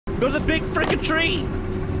Go to the big freaking tree.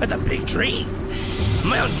 That's a big tree.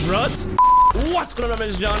 Am I on drugs? What's going on,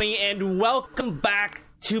 Mr. Johnny, and welcome back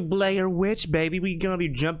to Blair Witch, baby. We're gonna be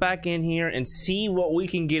jump back in here and see what we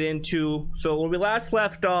can get into. So when we last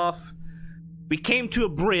left off, we came to a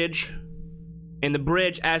bridge, and the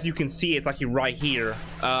bridge, as you can see, it's like right here.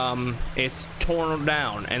 It's torn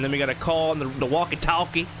down, and then we got a call on the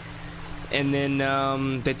walkie-talkie, and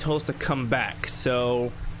then they told us to come back.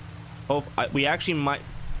 So we actually might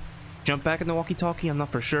jump back in the walkie-talkie. I'm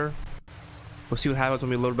not for sure. We'll see what happens when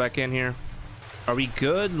we load back in here. Are we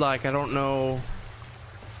good? Like, I don't know.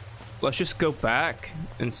 Let's just go back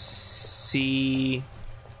and see.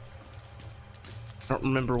 I don't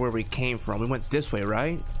remember where we came from. We went this way,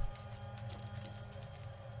 right?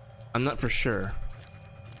 I'm not for sure.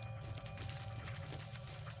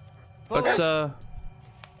 Let's Ellis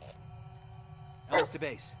to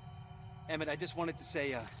base. Emmett, I just wanted to say,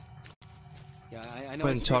 yeah, I know. Go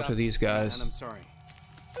ahead and talk to these guys. And I'm sorry.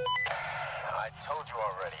 I told you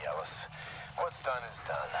already, Ellis. What's done is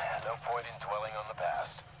done. No point in dwelling on the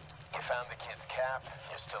past. You found the kid's cap.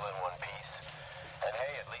 You're still in one piece. And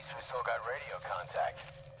hey, at least we still got radio contact.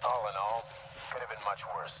 All in all, could have been much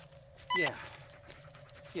worse.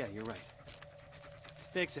 Yeah, you're right.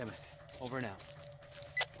 Thanks, Emmett. Over and out.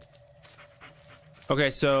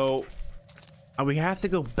 Okay, so we have to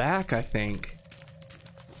go back, I think.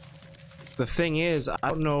 The thing is, I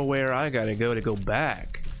don't know where I gotta go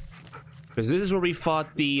back, because this is where we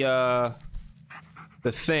fought the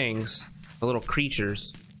things, the little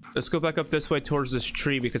creatures. Let's go back up this way towards this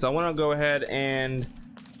tree, because I want to go ahead and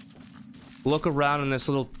look around in this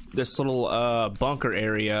little bunker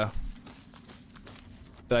area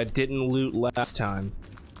that I didn't loot last time.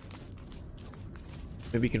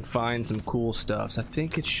 Maybe we can find some cool stuff. So I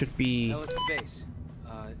think it should be. Ellis to base.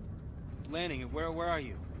 Landing. Where are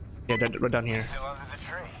you? Yeah, right down here. Still under the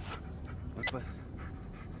tree. But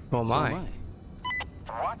Oh so my. am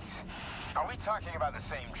I. What? Are we talking about the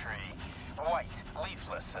same tree? White,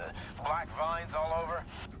 leafless, black vines all over?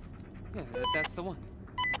 Yeah, that's the one.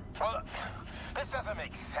 Well, look, this doesn't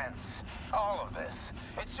make sense. All of this.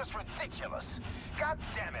 It's just ridiculous. God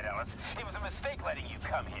damn it, Ellis. It was a mistake letting you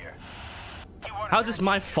come here. You wanted How's to this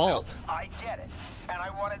my protect fault? yourself. I get it. And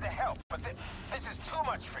I wanted to help. But this is too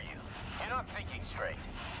much for you. You're not thinking straight.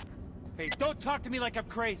 Hey, don't talk to me like I'm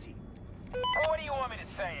crazy. Well, what do you want me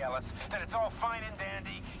to say, Ellis? That it's all fine and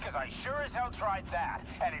dandy? Because I sure as hell tried that,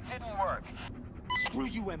 and it didn't work. Screw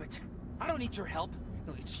you, Emmett. I don't need your help.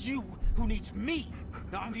 No, it's you who needs me.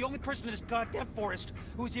 Now, I'm the only person in this goddamn forest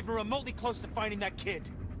who is even remotely close to finding that kid.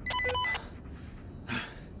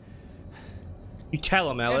 You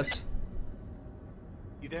tell him, Ellis.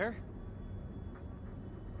 You there?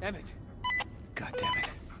 Emmett. God damn it.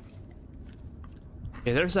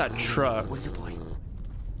 Yeah, there's that truck. What is it, boy?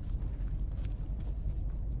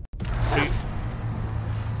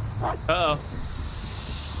 Uh-oh.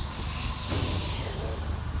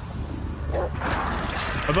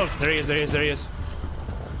 Above. There he is, there he is.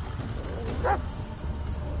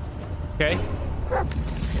 Okay.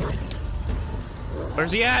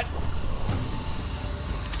 Where's he at?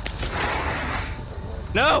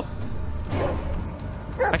 No!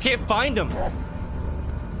 I can't find him.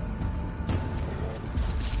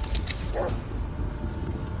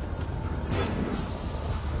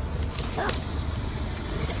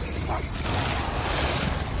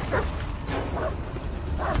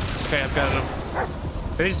 Okay, I've got him.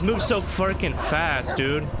 They just move so freaking fast,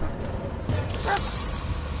 dude.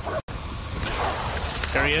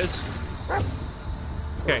 There he is.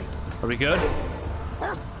 Okay, are we good?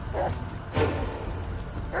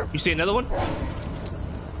 You see another one?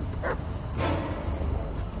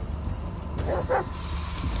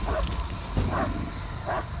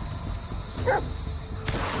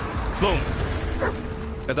 Boom.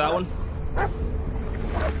 Got that one.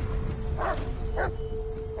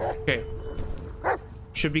 Okay.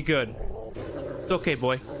 Should be good. It's okay,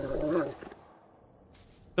 boy.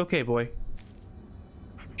 It's okay, boy.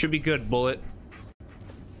 Should be good, bullet.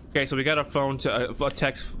 Okay, so we got our phone to a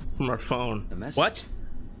text from our phone. A message? What?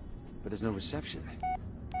 But there's no reception.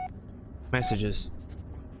 Messages.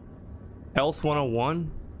 Health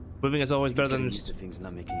 101. Moving is always better than. Used to things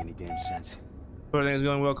not making any damn sense. Everything is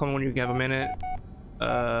going well. Come when you have a minute.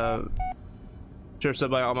 Sure,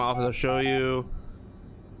 stop by my office. I'll show you.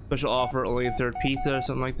 Special offer, only a third pizza or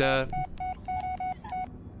something like that.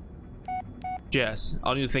 Jess,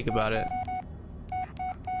 I'll need to think about it.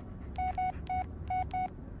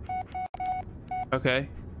 Okay.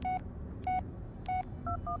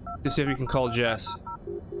 Let's see if we can call Jess.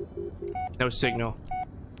 No signal.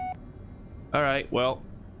 Alright, well,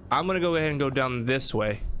 I'm gonna go ahead and go down this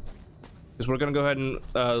way. because we're gonna go ahead and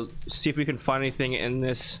see if we can find anything in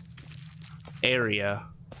this area.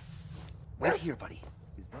 Wait here, buddy.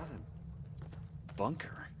 Is that a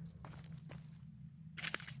bunker?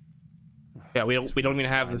 Yeah, we don't even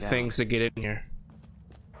have the things to get in here.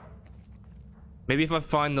 Maybe if I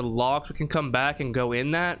find the locks, we can come back and go in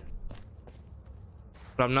that.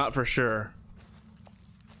 But I'm not for sure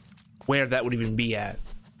where that would even be at.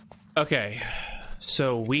 Okay,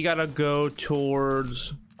 so we gotta go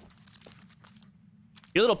towards.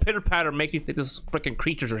 Your little pitter patter makes me think those freaking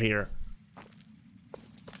creatures are here.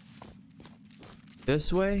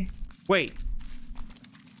 This way? Wait.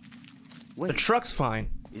 The truck's fine.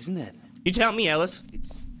 Isn't it? You tell me, Ellis.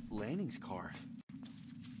 It's Lanning's car.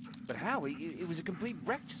 But how? It was a complete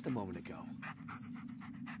wreck just a moment ago.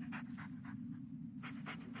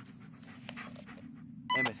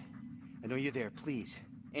 Emmett, I know you're there. Please,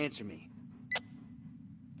 answer me.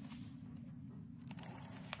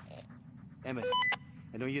 Emmett,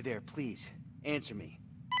 I know you're there. Please, answer me.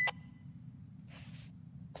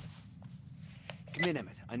 Come in,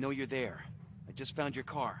 Emmett. I know you're there. I just found your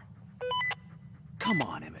car. Come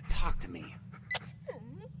on, Emmett. Talk to me.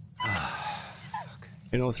 Fuck.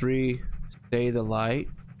 3, say the light.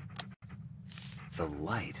 The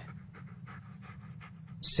light?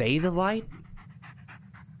 Say the light?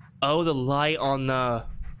 Oh, the light on the...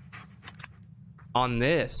 on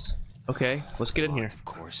this. Okay, let's get in here. Of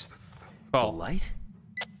course. Oh. The light?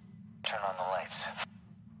 Turn on the lights.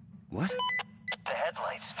 What? The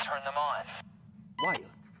headlights, turn them on. Why?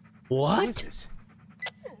 What? What is this?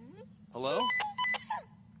 Hello?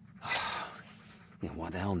 Yeah, why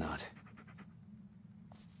the hell not?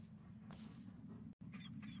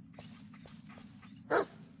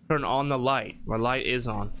 Turn on the light. My light is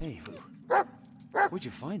on. Hey, where'd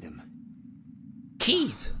you find him?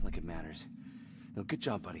 Keys! Like it matters. No, good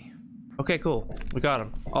job, buddy. Okay, cool. We got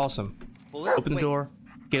him. Awesome. Well, Open the wait. door.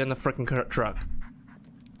 Get in the freaking truck.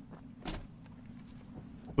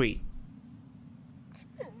 Sweet.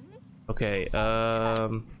 Okay,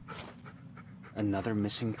 Another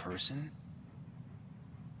missing person?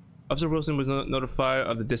 Officer Wilson was notified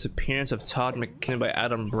of the disappearance of Todd McKinnon by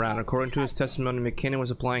Adam Brown. According to his testimony, McKinnon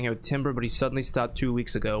was applying heavy timber, but he suddenly stopped 2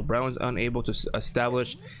 weeks ago. Brown was unable to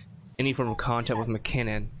establish any form of contact with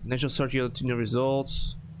McKinnon. Initial search yielded no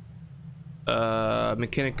results.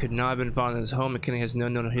 McKinnon could not have been found in his home. McKinnon has no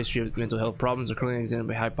known history of mental health problems or currently examined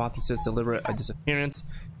by hypothesis deliberate disappearance.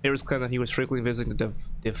 Neighbors claim that he was frequently visiting the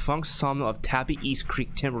defunct sawmill of Tappy East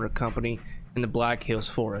Creek Timber Company in the Black Hills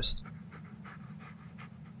Forest.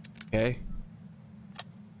 Okay.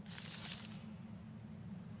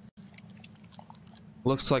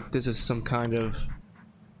 Looks like this is some kind of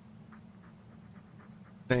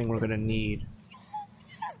thing we're gonna need.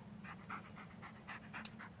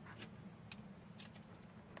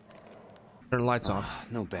 Turn the lights on.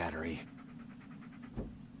 No battery.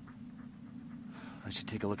 I should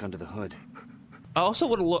take a look under the hood. I also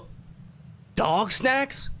want to look. Dog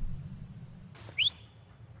snacks?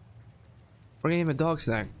 We're gonna give him a dog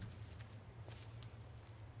snack.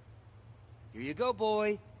 Here you go,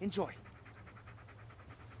 boy. Enjoy.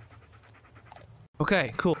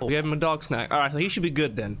 Okay, cool. We gave him a dog snack. Alright, so he should be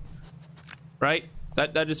good then. Right?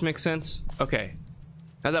 That just makes sense? Okay.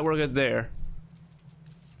 Now that we're good there,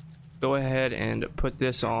 go ahead and put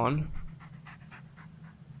this on.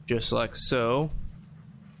 Just like so.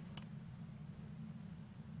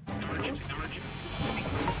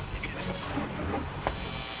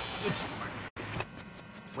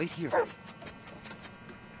 Wait here.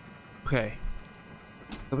 Okay.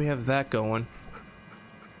 So we have that going.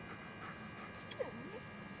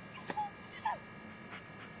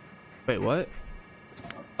 Wait, what?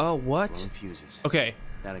 Oh, what? Blowing fuses. Okay.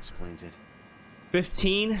 That explains it.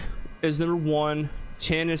 15 is number 1,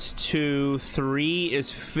 10 is 2, 3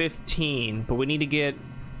 is 15, but we need to get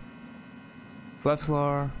left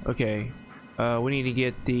floor. Okay, we need to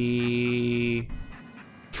get the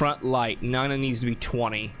front light. None needs to be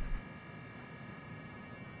 20,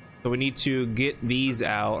 so we need to get these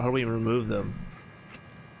out. How do we remove them?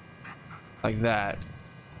 Like that.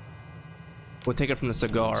 We'll take it from the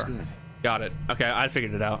cigar. Looks good. Got it. Okay, I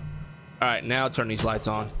figured it out. All right, now turn these lights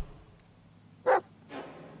on.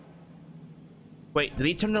 Wait, did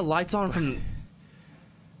he turn the lights on from...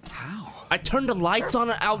 How? I turned the lights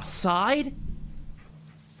on outside?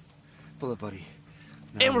 Pull it, buddy.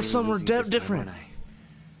 And we're somewhere different.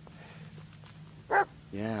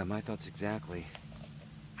 Yeah, my thoughts exactly.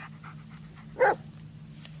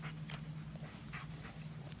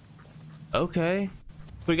 Okay.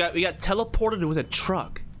 We got teleported with a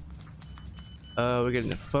truck. We're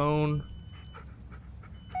getting a phone.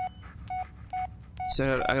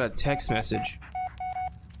 So I got a text message.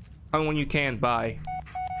 Call when you can. Bye.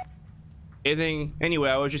 Anything? Anyway,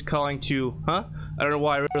 I was just calling to. Huh? I don't know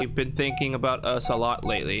why. I really been thinking about us a lot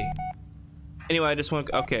lately. Anyway, I just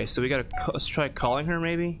want. Okay, so we gotta. Let's try calling her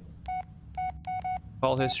maybe.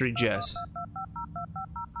 Call history, Jess.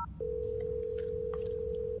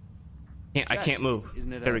 I can't move.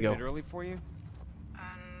 Isn't it there we go. a bit early for you?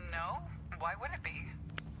 No. Why would it be?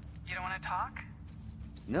 You don't want to talk?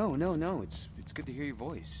 No. It's good to hear your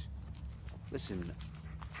voice. Listen,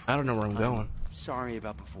 I don't know where I'm going. sorry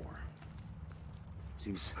about before.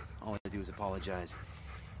 Seems all I do is apologize,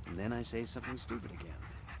 and then I say something stupid again.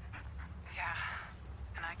 Yeah.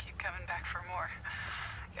 And I keep coming back for more.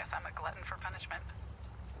 Guess I'm a glutton for punishment.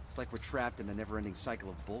 It's like we're trapped in a never-ending cycle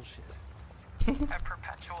of bullshit. A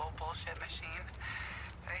perpetual bullshit machine.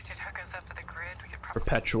 They should hook us up to the grid. We could probably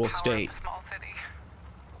Perpetual power up state. a small city.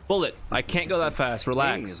 Bullet, I can't go that fast. Hey,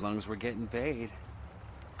 Relax. as long as we're getting paid.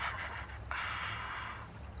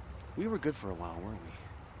 We were good for a while, weren't we?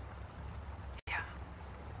 Yeah.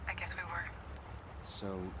 I guess we were.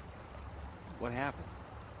 So, what happened?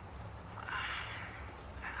 I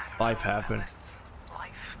don't Life know about happened. this.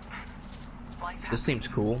 Life happened. This seems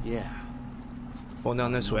cool. Yeah. Going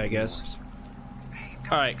down this way, I guess. Hey,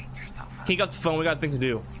 don't All right. beat yourself up. Keep up the phone. We got things to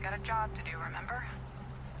do. You got a job to do, remember?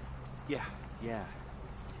 Yeah.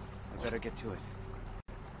 I better get to it.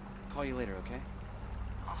 Call you later, okay?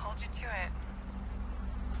 I'll hold you to it.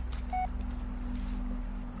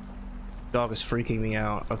 Dog is freaking me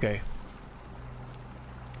out. Okay.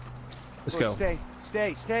 Let's Look, go. Stay. Just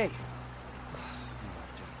can't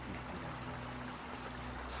do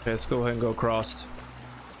that. Okay, let's go ahead and go across.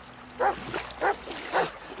 God,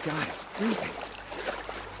 it's freezing.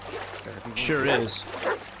 It's better be Sure is.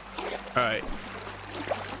 Alright.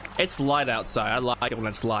 It's light outside. I like it when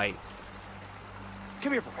it's light.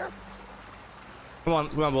 Come here, boy. Come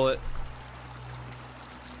on, Bullet.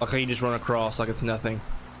 Okay, you just run across like it's nothing.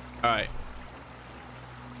 Alright.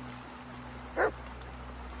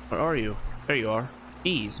 Where are you? There you are.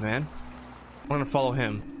 Ease, man. We're gonna follow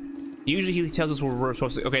him. Usually he tells us where we're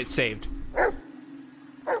supposed to. Okay, it's saved.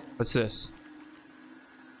 What's this?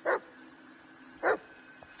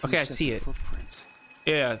 Okay, I see it. Footprints.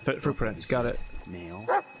 Yeah, footprints. Got it. Male.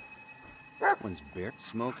 One's bear.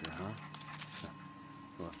 Smoker, huh?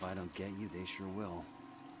 Well, if I don't get you, they sure will.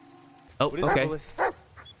 Oh, What is it, okay. Bullet?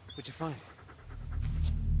 What'd you find?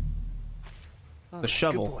 Oh, The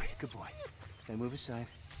shovel. Good boy. Now move aside.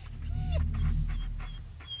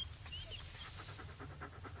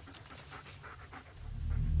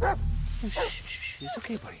 Oh, shh. It's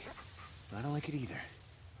okay, buddy. I don't like it either.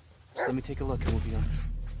 Just let me take a look and we'll be on.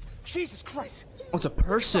 Jesus Christ! Oh, it's a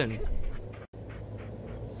person.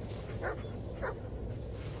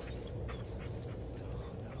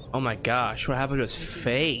 Oh my gosh, what happened to his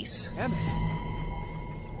face? Emmett!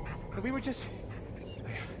 We were just...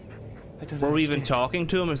 I don't Were we even understand. talking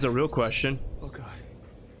to him is the real question. Oh, God.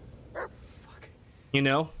 Fuck. You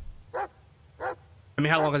know? I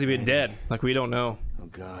mean, how long has he been dead? Like, we don't know. Oh,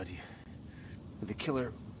 God. The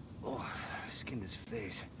killer... Oh, skinned his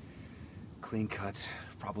face. Clean cuts.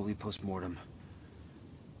 Probably post-mortem.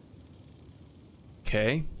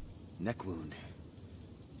 Okay. Neck wound.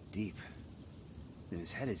 Deep. And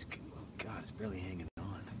his head is... Oh, God, it's barely hanging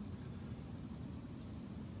on.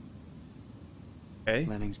 Okay.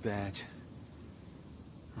 Lenning's badge.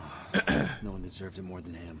 Oh, no one deserved it more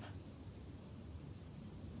than him.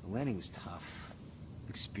 Lanning was tough.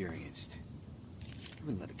 Experienced. I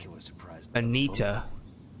wouldn't let a killer surprise me. Anita.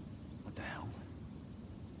 What the hell?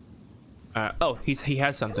 Oh, he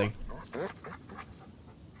has something.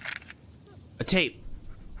 A tape.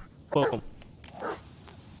 Boom.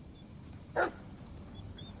 You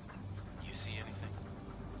see anything?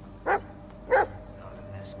 Not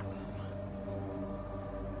in this gloom.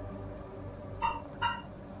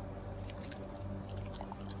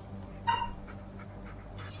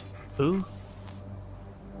 Who?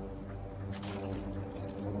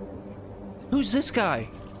 Who's this guy?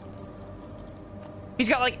 He's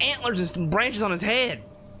got like antlers and some branches on his head.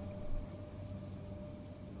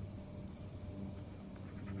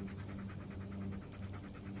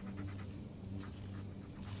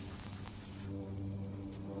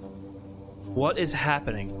 What is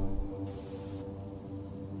happening?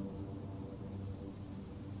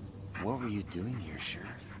 What were you doing here, Sheriff?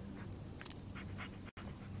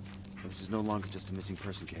 This is no longer just a missing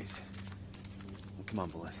person case. Well, come on,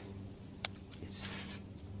 Bullet. It's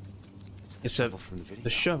the shovel from the video. The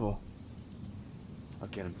shovel. I'll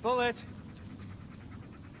get him. Bullet!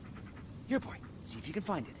 Here, boy. See if you can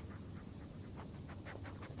find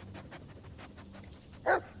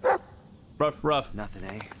it. Bro, rough. Nothing,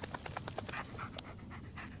 eh?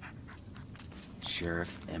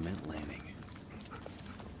 Sheriff Emmett Lanning.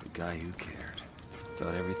 The guy who cared.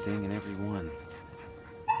 About everything and everyone.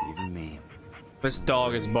 Even me. This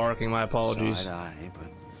dog is barking, my apologies. Side-eye,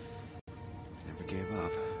 but never gave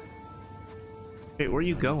up. Wait, where are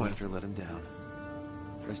you going? After let him down.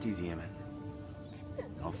 Rest easy, Emmett.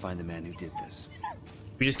 I'll find the man who did this.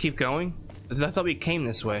 We just keep going? I thought we came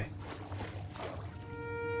this way.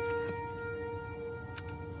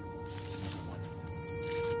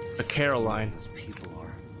 A Caroline. Those people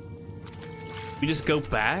are. We just go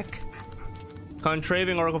back?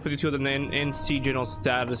 Contraving Article 52 of the NC General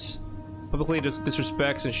Status publicly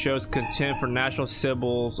disrespects and shows contempt for national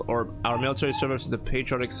symbols or our military service to the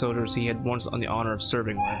patriotic soldiers he had once on the honor of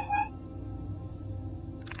serving with.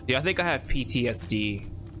 Yeah, I think I have PTSD.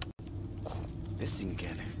 This thing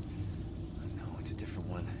again. No, it's a different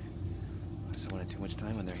one. Someone had too much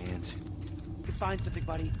time on their hands. You could find something,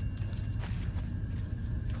 buddy.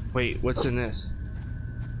 Wait, what's in this?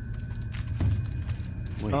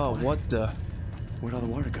 Wait, Oh, what the? Where'd all the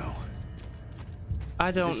water go?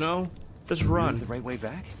 I don't know. Just run. The right way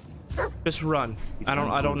back? Just run. I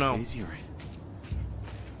don't know. Crazy, or...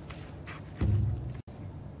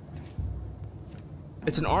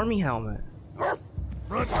 It's an army helmet. Run,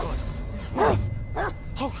 bullets! Move!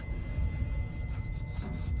 Halt!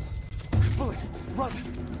 Bullet! Run!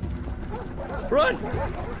 Run!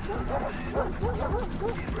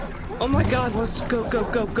 Oh my god, let's go, go,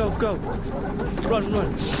 go, go, go. Run,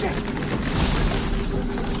 run. Shit!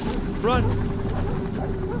 Run!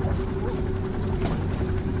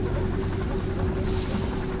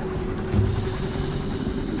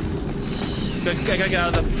 I gotta get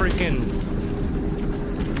out of the freaking...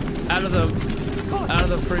 Out of the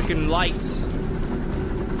freaking lights.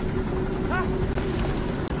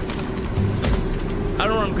 I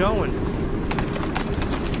don't know where I'm going.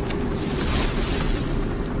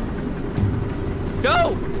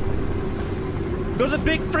 Go! Go to the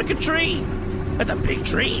big freaking tree! That's a big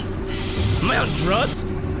tree! Am I on drugs?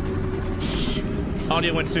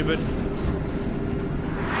 Audio went stupid.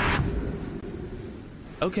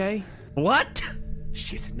 Okay. What?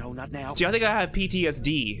 Shit, no, not now. See, I think I have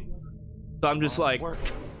PTSD. So I'm just like... Work.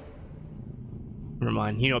 Never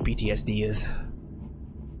mind, you know what PTSD is.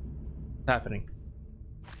 What's happening?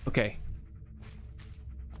 Okay.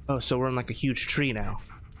 Oh, so we're in like a huge tree now.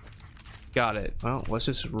 Got it. Well, let's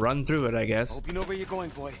just run through it, I guess. Hope you know where you're going,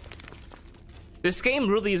 boy. This game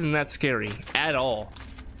really isn't that scary at all.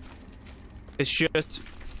 It's just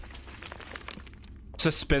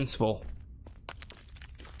suspenseful.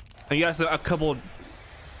 And you have a couple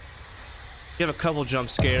jump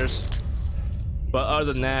scares. But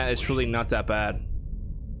other than that, it's really not that bad.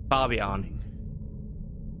 Fabian.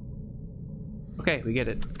 Okay, we get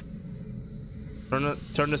it.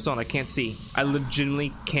 Turn this on. I can't see. I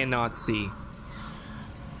legitimately cannot see.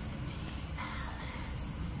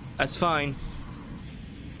 That's fine.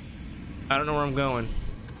 I don't know where I'm going.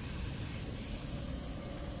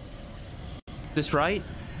 This right?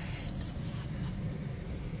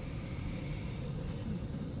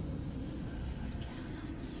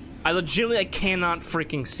 I legitimately cannot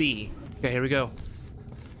freaking see. Okay, here we go.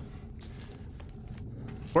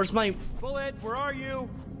 Where's my... Bullet, where are you?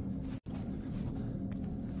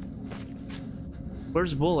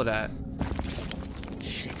 Where's Bullet at?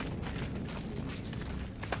 Shit.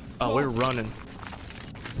 Oh, we're running.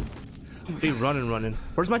 We're running.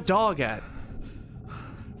 Where's my dog at?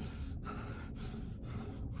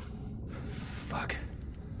 Fuck.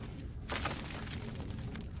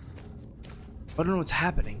 I don't know what's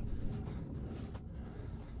happening.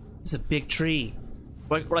 This is a big tree.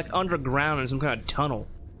 We're like underground in some kind of tunnel.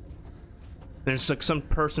 And there's like some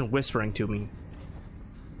person whispering to me.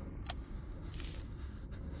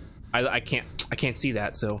 I can't see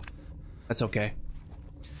that, so that's okay.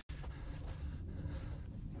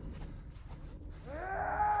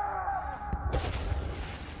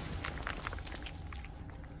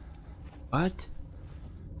 What?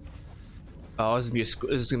 Oh, this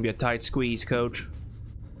is gonna be a tight squeeze, coach.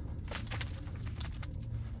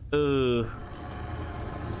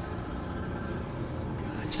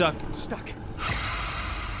 Stuck. Stuck.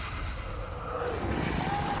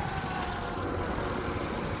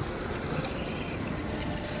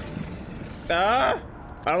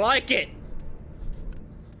 I like it.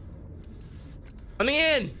 Let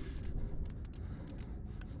me in.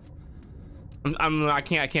 I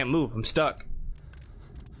can't move. I'm stuck.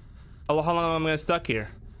 How long am I stuck here?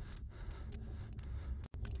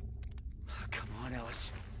 Come on,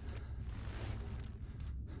 Ellis.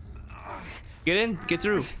 Get in. Get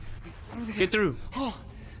through. Get through. Oh,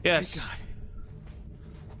 Yes. thank God.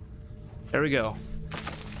 There we go.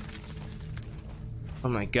 Oh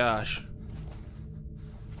my gosh.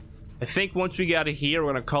 I think once we get out of here,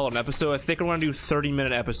 we're gonna call it an episode. I think we're gonna do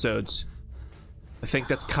 30-minute episodes. I think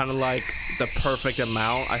that's kind of like the perfect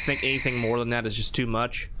amount. I think anything more than that is just too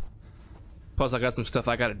much. Plus, I got some stuff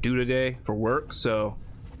I gotta do today for work, so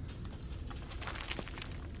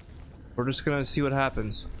we're just gonna see what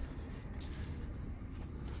happens.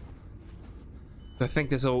 I think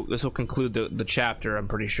this will conclude the chapter. I'm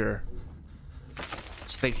pretty sure. I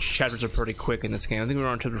think chapters are pretty quick in this game. I think we were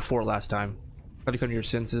on chapter 4 last time. How do you come to your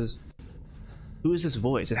senses? Who is this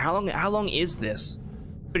voice? And how long is this?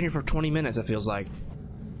 Been here for 20 minutes. It feels like.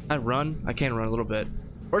 I run. I can run a little bit.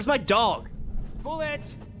 Where's my dog?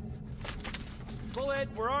 Bullet! Bullet,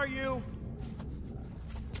 where are you?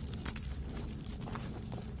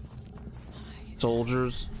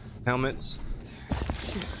 Soldiers, helmets.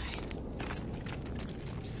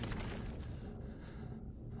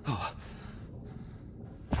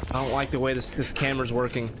 I don't like the way this camera's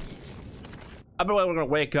working. I bet we're gonna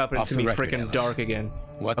wake up and it's gonna be freaking dark again.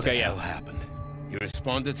 What the hell happened? You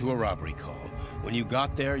responded to a robbery call. When you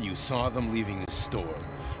got there, you saw them leaving the store.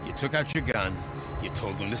 You took out your gun. You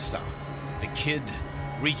told them to stop. The kid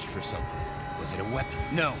reached for something. Was it a weapon?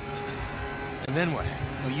 No. And then what?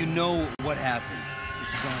 Well, you know what happened. This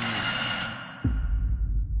is on me.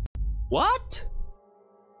 What?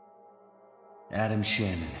 Adam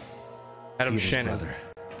Shannon. Adam Peter's Shannon. brother.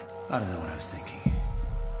 I don't know what I was thinking.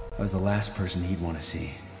 I was the last person he'd want to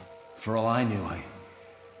see. For all I knew, I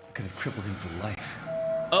could have crippled him for life.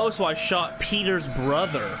 Oh, so I shot Peter's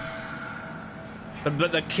brother.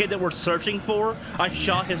 The kid that we're searching for? I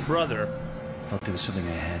shot his brother. Felt there was something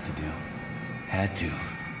I had to do. Had to.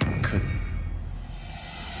 But couldn't.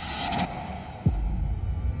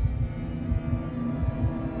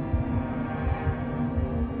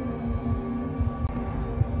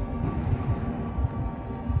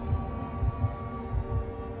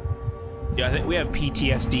 Yeah, I think we have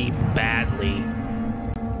PTSD badly.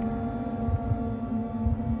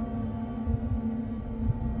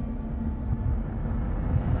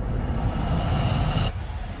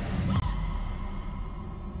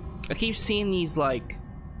 I keep seeing these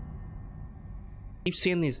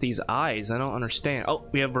these eyes. I don't understand. Oh,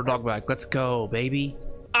 we have our dog back. Let's go, baby.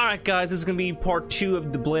 Alright guys, this is gonna be part 2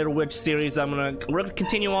 of the Blair Witch series. We're gonna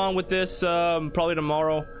continue on with this probably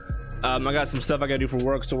tomorrow. I got some stuff I gotta do for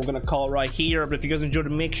work, so we're gonna call it right here. But if you guys enjoyed it,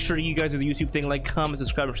 make sure you guys do the YouTube thing, like, comment,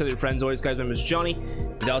 subscribe, and share with your friends. Always, guys, my name is Johnny,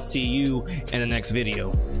 and I'll see you in the next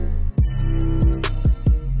video.